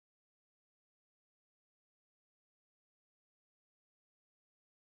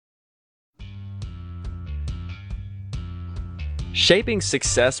Shaping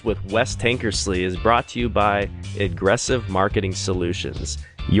Success with Wes Tankersley is brought to you by Aggressive Marketing Solutions,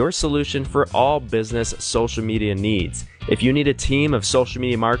 your solution for all business social media needs. If you need a team of social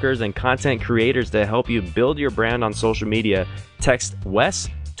media marketers and content creators to help you build your brand on social media, text WES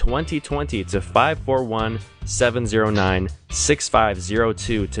 2020 to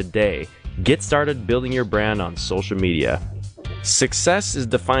 541-709-6502 today. Get started building your brand on social media. Success is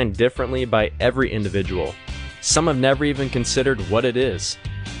defined differently by every individual. Some have never even considered what it is.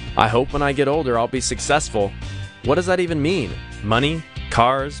 I hope when I get older I'll be successful. What does that even mean? Money?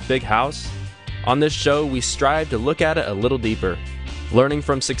 Cars? Big house? On this show, we strive to look at it a little deeper, learning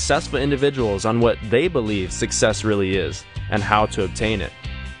from successful individuals on what they believe success really is and how to obtain it.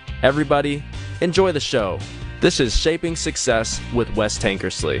 Everybody, enjoy the show. This is Shaping Success with Wes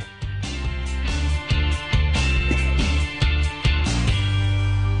Tankersley.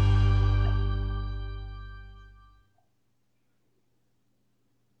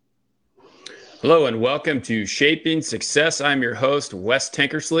 Hello and welcome to Shaping Success. I'm your host, Wes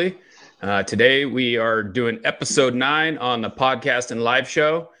Tankersley. Today we are doing episode 9 on the podcast and live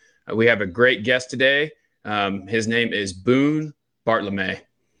show. We have a great guest today. His name is Boone Bartlome.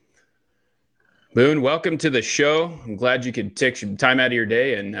 Boone, welcome to the show. I'm glad you could take some time out of your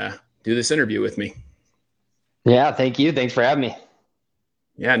day and do this interview with me. Yeah, thank you. Thanks for having me.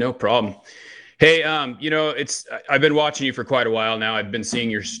 Yeah, no problem. Hey, I've been watching you for quite a while now. I've been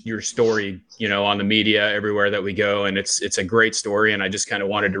seeing your story, on the media everywhere that we go, and it's a great story. And I just kind of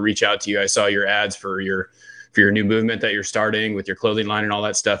wanted to reach out to you. I saw your ads for your new movement that you're starting with your clothing line and all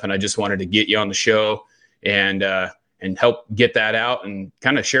that stuff, and I just wanted to get you on the show and help get that out and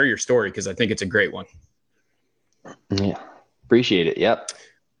kind of share your story because I think it's a great one. Yeah, appreciate it. Yep.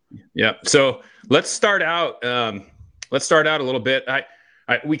 So let's start out. A little bit.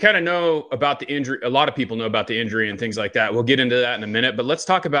 We kind of know about the injury. A lot of people know about the injury and things like that. We'll get into that in a minute, but let's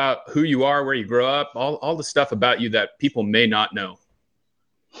talk about who you are, where you grew up, all the stuff about you that people may not know.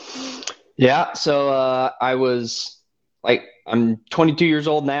 Yeah. So I'm 22 years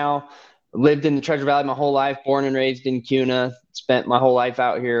old now. Lived in the Treasure Valley my whole life, born and raised in Kuna, spent my whole life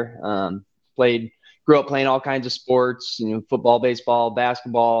out here. Grew up playing all kinds of sports, football, baseball,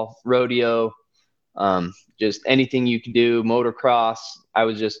 basketball, rodeo, just anything you can do, motocross. I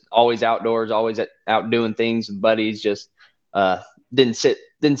was just always outdoors, always out doing things with buddies. Just didn't sit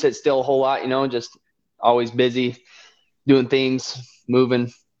still a whole lot, just always busy doing things,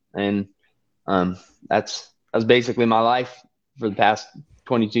 moving, and that was basically my life for the past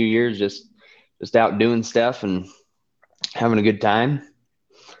 22 years. Just out doing stuff and having a good time.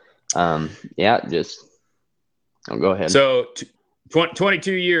 Go ahead. So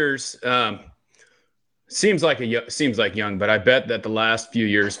 22 years. Seems like young, but I bet that the last few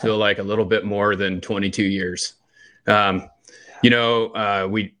years feel like a little bit more than 22 years. I want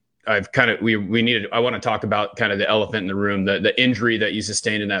to talk about kind of the elephant in the room, the injury that you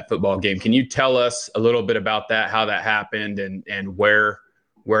sustained in that football game. Can you tell us a little bit about that, how that happened and where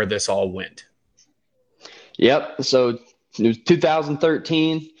this all went? Yep. So it was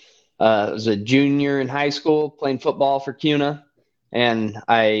 2013. I was a junior in high school playing football for Kuna, and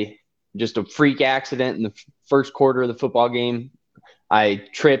just a freak accident in the first quarter of the football game. I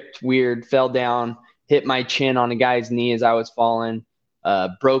tripped weird, fell down, hit my chin on a guy's knee as I was falling,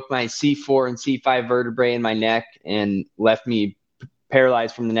 broke my C4 and C5 vertebrae in my neck and left me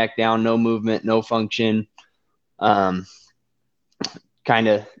paralyzed from the neck down, no movement, no function.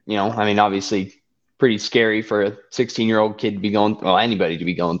 Obviously pretty scary for a 16-year-old kid to be anybody to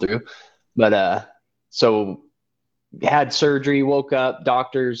be going through. But so had surgery, woke up,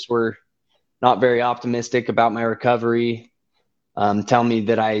 doctors were not very optimistic about my recovery, telling me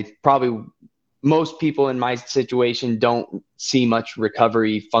that most people in my situation don't see much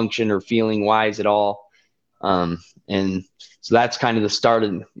recovery function or feeling wise at all. And so that's kind of the start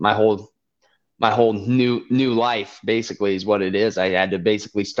of my whole new life, basically, is what it is. I had to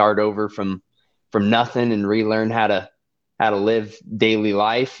basically start over from nothing and relearn how to live daily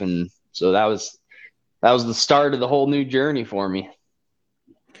life. And so that was the start of the whole new journey for me.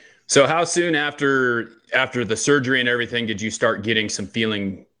 So how soon after the surgery and everything did you start getting some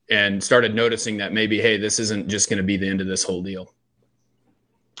feeling and started noticing that maybe, hey, this isn't just going to be the end of this whole deal?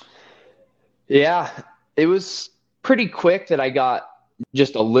 Yeah, it was pretty quick that I got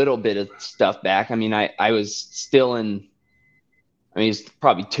just a little bit of stuff back. I mean, I was still it's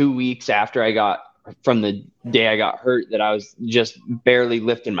probably 2 weeks after from the day I got hurt that I was just barely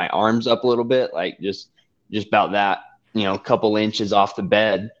lifting my arms up a little bit, like just about that, a couple inches off the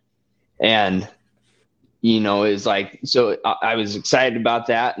bed. And, it's like, so I was excited about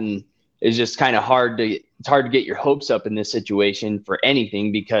that. And it's just kind of hard to it's hard to get your hopes up in this situation for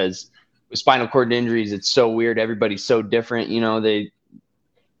anything, because with spinal cord injuries, it's so weird. Everybody's so different. You know,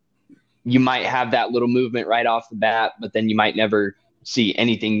 you might have that little movement right off the bat, but then you might never see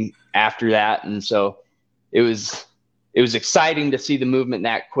anything after that. And so it was exciting to see the movement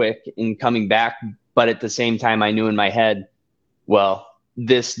that quick and coming back. But at the same time, I knew in my head, well,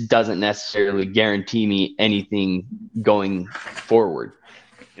 this doesn't necessarily guarantee me anything going forward.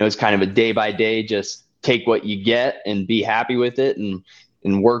 It was kind of a day by day, just take what you get and be happy with it,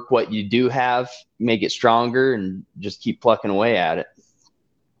 and work what you do have, make it stronger, and just keep plucking away at it.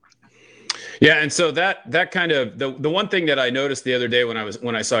 Yeah. And so that kind of the one thing that I noticed the other day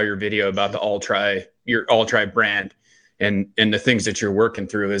when I saw your video about your All-Tri brand and the things that you're working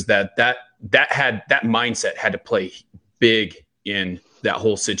through is that mindset had to play big in that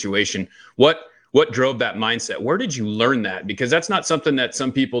whole situation. What drove that mindset? Where did you learn that? Because that's not something that some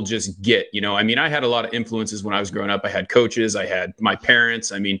people just get, you know. I mean, I had a lot of influences when I was growing up. I had coaches, I had my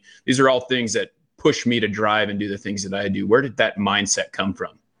parents. I mean, these are all things that push me to drive and do the things that I do. Where did that mindset come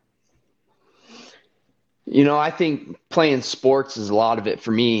from? You know, I think playing sports is a lot of it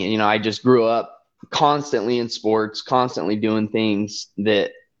for me. You know, I just grew up constantly in sports, constantly doing things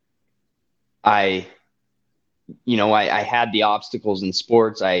that I had the obstacles in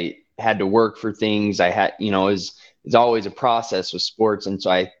sports. I had to work for things. I had, you know, it's always a process with sports. And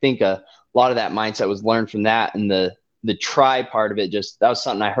so I think a lot of that mindset was learned from that. And the try part of it, that was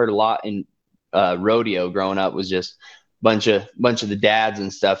something I heard a lot in rodeo growing up, was just bunch of the dads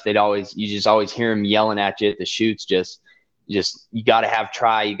and stuff. You just always hear them yelling at you at the shoots. Just you got to have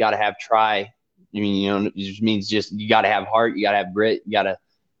try. You got to have try. I mean, you know, it just means you got to have heart. You got to have grit. You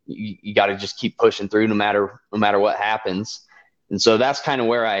got to just keep pushing through no matter what happens. And so that's kind of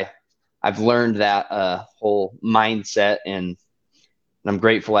where I've learned that whole mindset, and I'm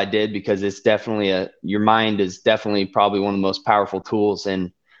grateful I did, because it's definitely your mind is definitely probably one of the most powerful tools,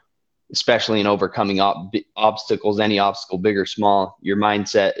 and especially in overcoming obstacles, any obstacle, big or small. Your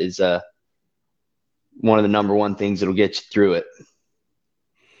mindset is one of the number one things that'll get you through it.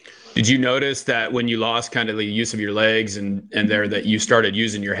 Did you notice that when you lost kind of the use of your legs and that you started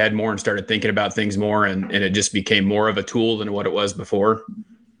using your head more and started thinking about things more, and it just became more of a tool than what it was before?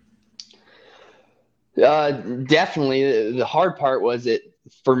 Definitely. The hard part was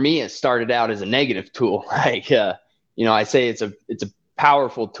for me, it started out as a negative tool. Like, you know, I say it's a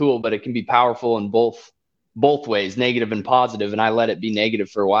powerful tool, but it can be powerful in both ways, negative and positive. And I let it be negative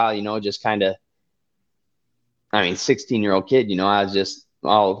for a while, you know, just kind of, 16-year-old kid, you know, I was just,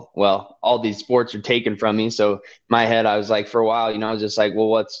 all these sports are taken from me. So in my head, I was like, for a while, you know, I was just like,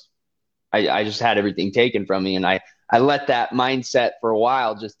 well, I just had everything taken from me. And I let that mindset for a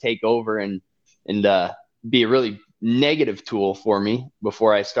while just take over and be a really negative tool for me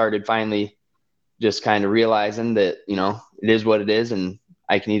before I started finally just kind of realizing that, you know, it is what it is. And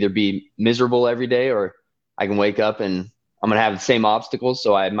I can either be miserable every day, or I can wake up and I'm going to have the same obstacles.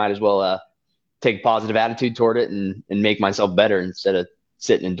 So I might as well take a positive attitude toward it and make myself better instead of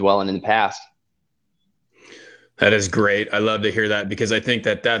sitting and dwelling in the past. That is great. I love to hear that, because I think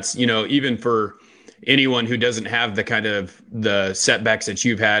that's, you know, even for anyone who doesn't have the kind of the setbacks that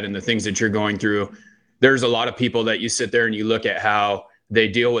you've had and the things that you're going through, there's a lot of people that you sit there and you look at how they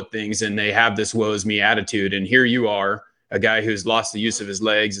deal with things and they have this woe is me attitude. And here you are, a guy who's lost the use of his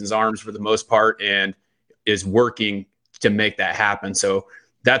legs and his arms for the most part and is working to make that happen. So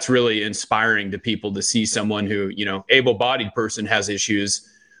that's really inspiring to people to see someone who, you know, able-bodied person has issues.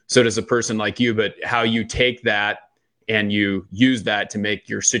 So does a person like you, but how you take that and you use that to make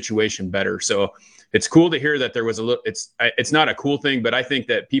your situation better. So it's cool to hear that there was it's not a cool thing, but I think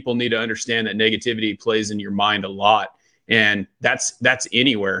that people need to understand that negativity plays in your mind a lot, and that's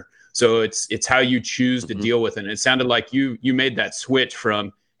anywhere. So it's how you choose to deal with it. And it sounded like you made that switch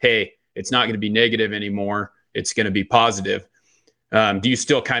from, hey, it's not going to be negative anymore, it's going to be positive. Do you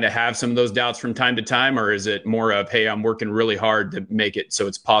still kind of have some of those doubts from time to time, or is it more of, hey, I'm working really hard to make it so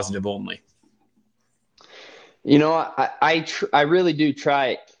it's positive only? You know, I really do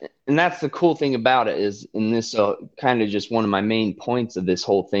try. And that's the cool thing about it is, in this kind of just one of my main points of this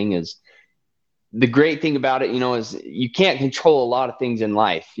whole thing is, the great thing about it, you know, is you can't control a lot of things in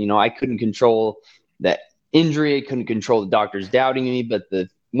life. You know, I couldn't control that injury. I couldn't control the doctors doubting me. But the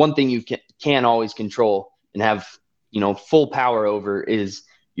one thing you can always control and have, you know, full power over is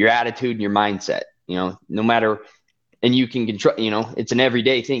your attitude and your mindset. You know, no matter, and you can control, you know, it's an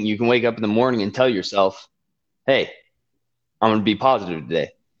everyday thing. You can wake up in the morning and tell yourself, hey, I'm going to be positive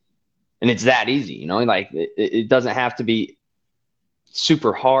today. And it's that easy, you know, like it doesn't have to be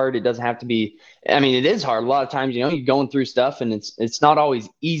super hard. It doesn't have to be, I mean, it is hard. A lot of times, you know, you're going through stuff and it's not always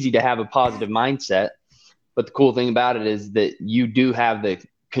easy to have a positive mindset, But the cool thing about it is that you do have the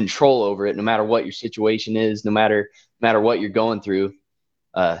control over it, no matter what your situation is, no matter what you're going through.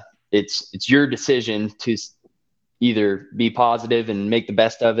 It's your decision to either be positive and make the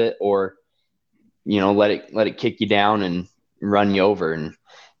best of it, or, let it kick you down and run you over. And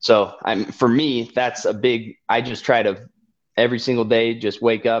so for me, that's I just try to every single day, just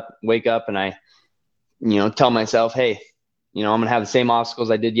wake up and I, tell myself, hey, I'm going to have the same obstacles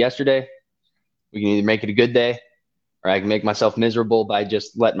I did yesterday. We can either make it a good day, or I can make myself miserable by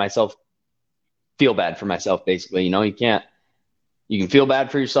just letting myself feel bad for myself. Basically, you can feel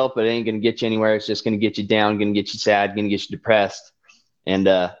bad for yourself, but it ain't going to get you anywhere. It's just going to get you down, going to get you sad, going to get you depressed. And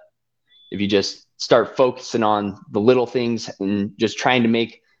if you just start focusing on the little things and just trying to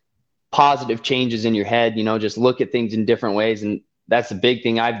make positive changes in your head, just look at things in different ways. And that's the big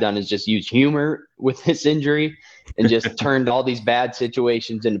thing I've done, is just use humor with this injury and just turned all these bad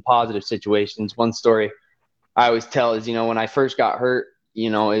situations into positive situations. One story I always tell is, when I first got hurt,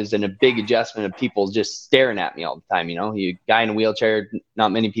 is in a big adjustment of people just staring at me all the time. You guy in a wheelchair,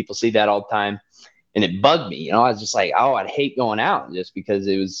 not many people see that all the time. And it bugged me, I was just like, oh, I'd hate going out, just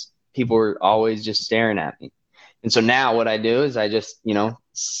because people were always just staring at me. And so now what I do is I just,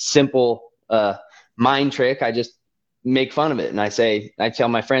 simple mind trick. I just make fun of it. And I tell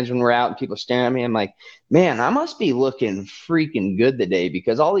my friends when we're out and people are staring at me, I'm like, man, I must be looking freaking good today,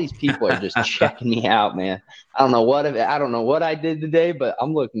 because all these people are just checking me out, man. I don't know what I did today, but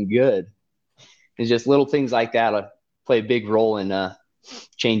I'm looking good. It's just little things like that play a big role in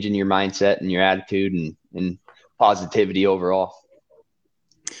changing your mindset and your attitude and positivity overall.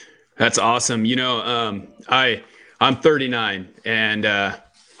 That's awesome. I'm 39, and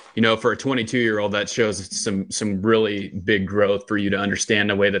for a 22-year-old, that shows some really big growth for you to understand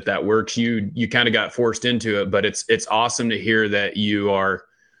the way that works. You kind of got forced into it, but it's awesome to hear that you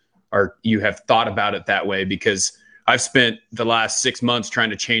have thought about it that way, because I've spent the last 6 months trying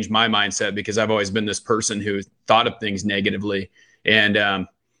to change my mindset, because I've always been this person who thought of things negatively. And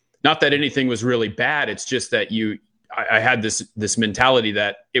not that anything was really bad. It's just that I had this mentality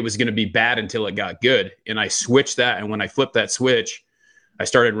that it was going to be bad until it got good. And I switched that. And when I flipped that switch, I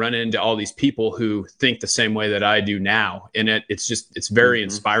started running into all these people who think the same way that I do now. And it's very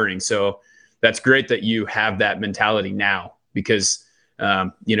inspiring. So that's great that you have that mentality now, because,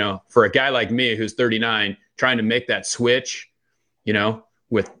 for a guy like me who's 39, trying to make that switch,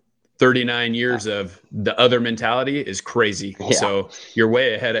 with 39 years of the other mentality is crazy. Yeah. So you're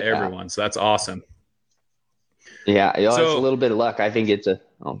way ahead of everyone. So that's awesome. Yeah. It's a little bit of luck. I think it's I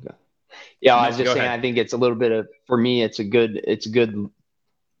was just saying, I think it's a little bit of, for me, it's a good, as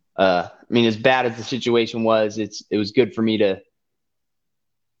bad as the situation was, it was good for me to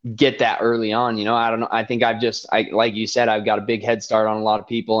get that early on. I don't know. I think like you said, I've got a big head start on a lot of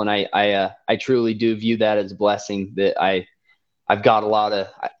people. And I truly do view that as a blessing, that I've got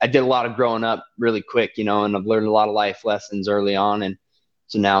I did a lot of growing up really quick, and I've learned a lot of life lessons early on. And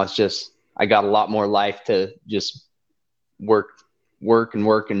so now it's just, I got a lot more life to just work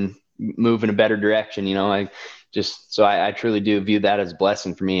and move in a better direction. I truly do view that as a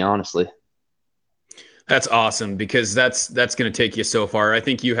blessing for me, honestly. That's awesome, because that's going to take you so far. I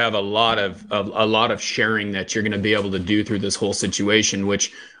think you have a lot of sharing that you're going to be able to do through this whole situation,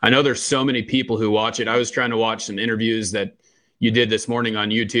 which I know there's so many people who watch it. I was trying to watch some interviews that you did this morning on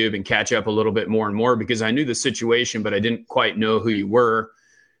YouTube and catch up a little bit more and more, because I knew the situation, but I didn't quite know who you were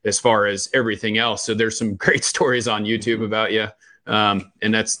as far as everything else. So there's some great stories on YouTube about you.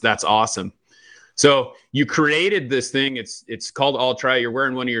 And that's awesome. So you created this thing. It's called AllTri. You're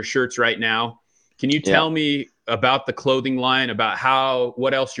wearing one of your shirts right now. Can you tell me about the clothing line, about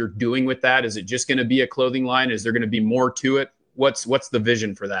what else you're doing with that? Is it just going to be a clothing line? Is there going to be more to it? What's the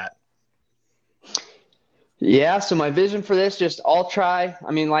vision for that? Yeah. So my vision for this, just AllTri.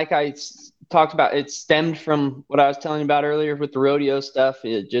 Like I talked about, it stemmed from what I was telling you about earlier with the rodeo stuff.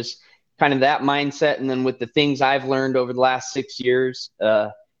 It just kind of that mindset. And then with the things I've learned over the last 6 years,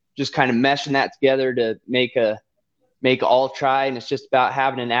 just kind of meshing that together to make AllTri. And it's just about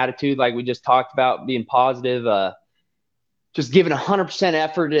having an attitude, like we just talked about, being positive, just giving 100%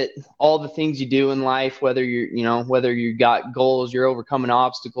 effort at all the things you do in life, whether whether you got goals, you're overcoming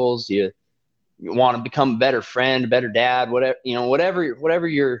obstacles, you want to become a better friend, a better dad, whatever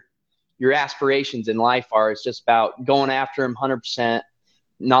your aspirations in life are. It's just about going after them 100%,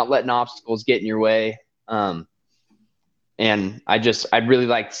 not letting obstacles get in your way. And I'd really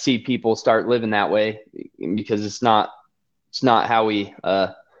like to see people start living that way, because it's not how we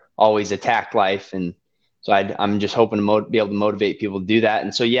always attack life. And so I'm just hoping to be able to motivate people to do that.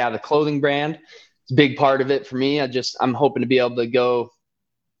 And so, the clothing brand, it's a big part of it for me. I'm hoping to be able to go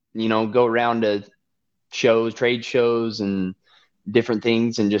around to trade shows and different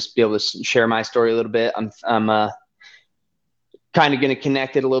things, and just be able to share my story a little bit. I'm kind of going to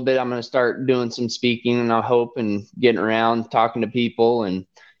connect it a little bit. I'm going to start doing some speaking, and I hope, and getting around, talking to people and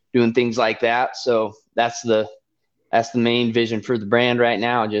doing things like that. So that's the main vision for the brand right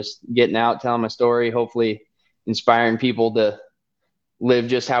now. Just getting out, telling my story, hopefully inspiring people to live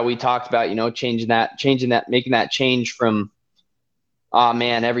just how we talked about, changing that, making that change from, oh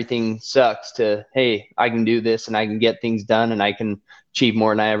man, everything sucks, to, hey, I can do this and I can get things done and I can achieve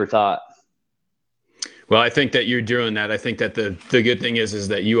more than I ever thought. Well, I think that you're doing that. I think that the good thing is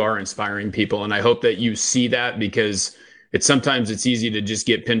that you are inspiring people, and I hope that you see that, because sometimes it's easy to just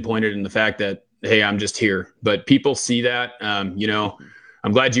get pinpointed in the fact that, hey, I'm just here. But people see that. I'm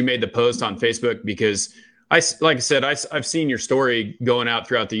glad you made the post on Facebook, because like I said, I've seen your story going out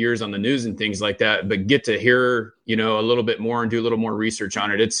throughout the years on the news and things like that, but get to hear, a little bit more and do a little more research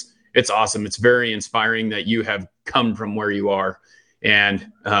on it. It's awesome. It's very inspiring that you have come from where you are.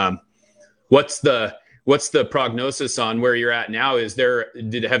 And what's the prognosis on where you're at now? Have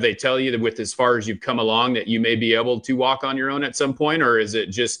they tell you that with as far as you've come along that you may be able to walk on your own at some point, or is it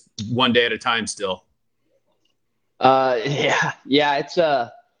just one day at a time still? Yeah. It's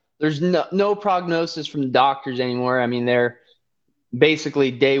there's no prognosis from the doctors anymore. I mean, they're basically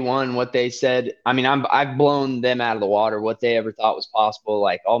day one, what they said. I mean, I've blown them out of the water, what they ever thought was possible.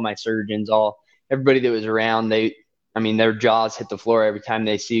 Like all my surgeons, everybody that was around, their jaws hit the floor every time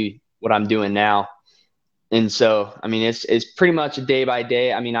they see what I'm doing now. And so, I mean, it's pretty much a day by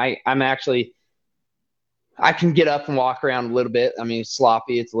day. I mean, I can get up and walk around a little bit. I mean, it's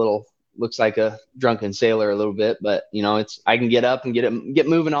sloppy. It's looks like a drunken sailor a little bit, but I can get up and get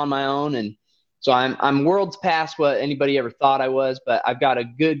moving on my own. And so I'm worlds past what anybody ever thought I was, but I've got a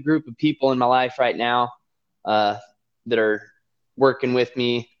good group of people in my life right now that are working with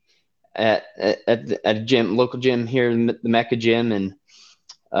me at a gym, local gym here, the Mecca Gym. And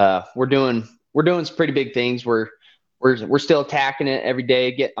we're doing some pretty big things. We're still attacking it every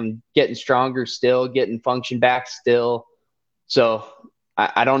day. I'm getting stronger still, getting function back still. So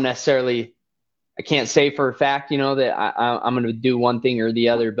I don't necessarily, I can't say for a fact, that I'm going to do one thing or the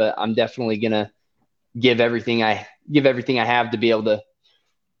other, but I'm definitely going to give everything I have to be able to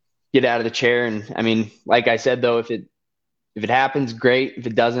get out of the chair. And I mean, like I said, though, if it happens, great. If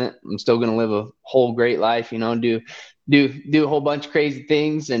it doesn't, I'm still going to live a whole great life, do a whole bunch of crazy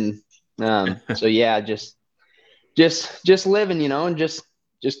things. And so yeah, just living, and just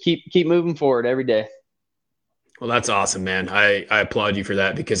keep moving forward every day. Well, that's awesome, man. I applaud you for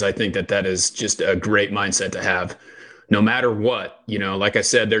that, because I think that is just a great mindset to have, no matter what. Like I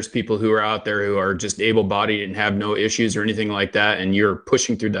said, there's people who are out there who are just able-bodied and have no issues or anything like that, and you're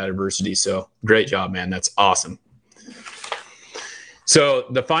pushing through that adversity. So great job, man. That's awesome. So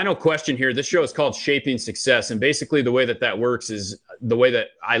the final question here, this show is called Shaping Success. And basically the way that works is, the way that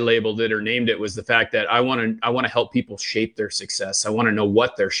I labeled it or named it was the fact that I want to help people shape their success. I want to know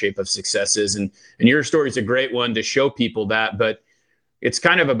what their shape of success is. And your story is a great one to show people that, but it's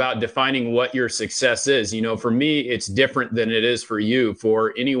kind of about defining what your success is. For me, it's different than it is for you.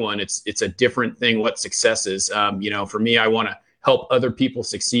 For anyone, it's a different thing what success is. For me, I want to help other people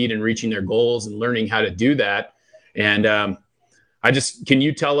succeed in reaching their goals and learning how to do that. And can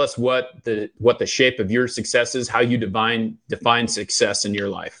you tell us what the shape of your success is, how you define success in your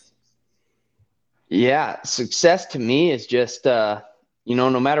life? Yeah. Success to me is just, no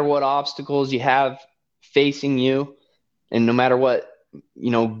matter what obstacles you have facing you, and no matter what,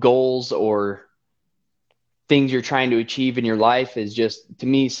 goals or things you're trying to achieve in your life, is just, to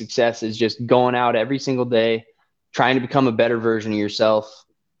me, success is just going out every single day, trying to become a better version of yourself.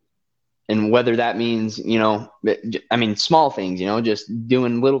 And whether that means, small things, just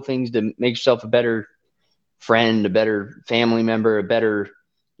doing little things to make yourself a better friend, a better family member,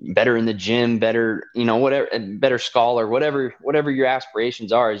 better in the gym, better, whatever, a better scholar, whatever your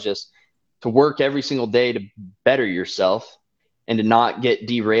aspirations are, is just to work every single day to better yourself and to not get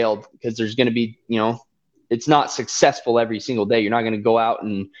derailed, because there's going to be, it's not successful every single day. You're not going to go out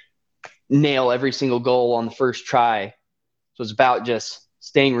and nail every single goal on the first try. So it's about just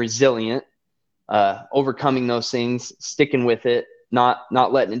staying resilient, overcoming those things, sticking with it, not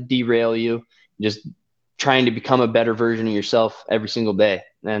letting it derail you, just trying to become a better version of yourself every single day.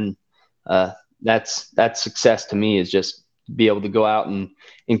 And that's success to me, is just be able to go out and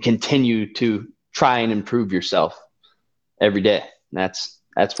continue to try and improve yourself every day. That's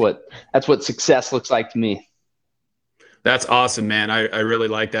what success looks like to me. That's awesome, man. I really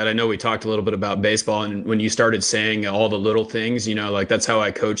like that. I know we talked a little bit about baseball, and when you started saying all the little things, like that's how I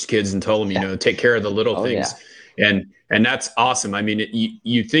coached kids and told them, take care of the little things. And that's awesome. I mean,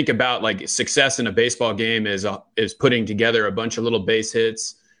 you think about like success in a baseball game is putting together a bunch of little base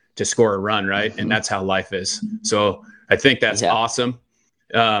hits to score a run, right? And that's how life is. So I think that's awesome.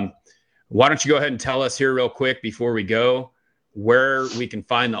 Why don't you go ahead and tell us here real quick before we go where we can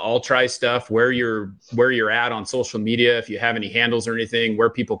find the All-Tri stuff, where you're at on social media, if you have any handles or anything, where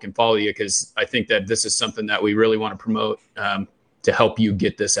people can follow you, because I think that this is something that we really want to promote to help you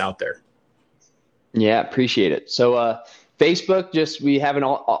get this out there. Yeah, appreciate it. So Facebook, we have an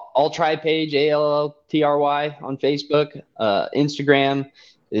All-Tri page, ALLTRY on Facebook. Instagram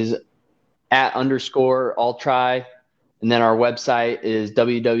is @_All-Tri. And then our website is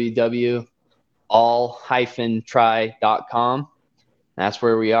www.all-tri.com. That's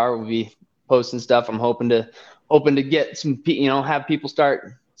where we are. We'll be posting stuff. I'm hoping to get some, have people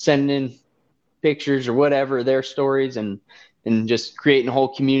start sending in pictures or whatever, their stories, and just creating a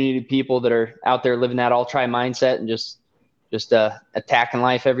whole community of people that are out there living that All-Tri mindset and just attacking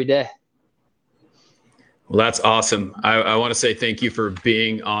life every day. Well, that's awesome. I want to say thank you for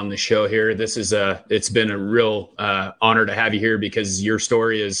being on the show here. It's been a real honor to have you here, because your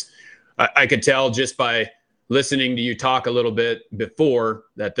story is, I could tell just by listening to you talk a little bit before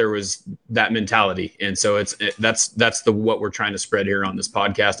that there was that mentality. And so that's what we're trying to spread here on this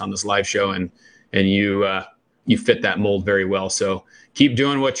podcast, on this live show. And you fit that mold very well. So keep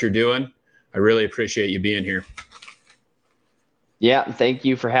doing what you're doing. I really appreciate you being here. Yeah. Thank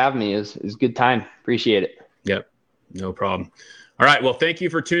you for having me. It was a good time. Appreciate it. Yep. No problem. All right. Well, thank you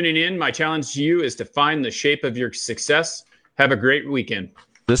for tuning in. My challenge to you is to find the shape of your success. Have a great weekend.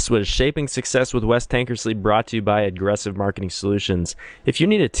 This was Shaping Success with Wes Tankersley, brought to you by Aggressive Marketing Solutions. If you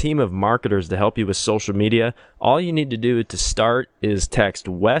need a team of marketers to help you with social media, all you need to do to start is text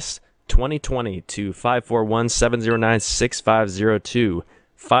Wes 2020 to 541-709-6502.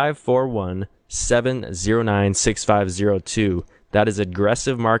 541-709-6502. That is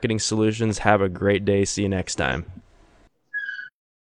Aggressive Marketing Solutions. Have a great day. See you next time.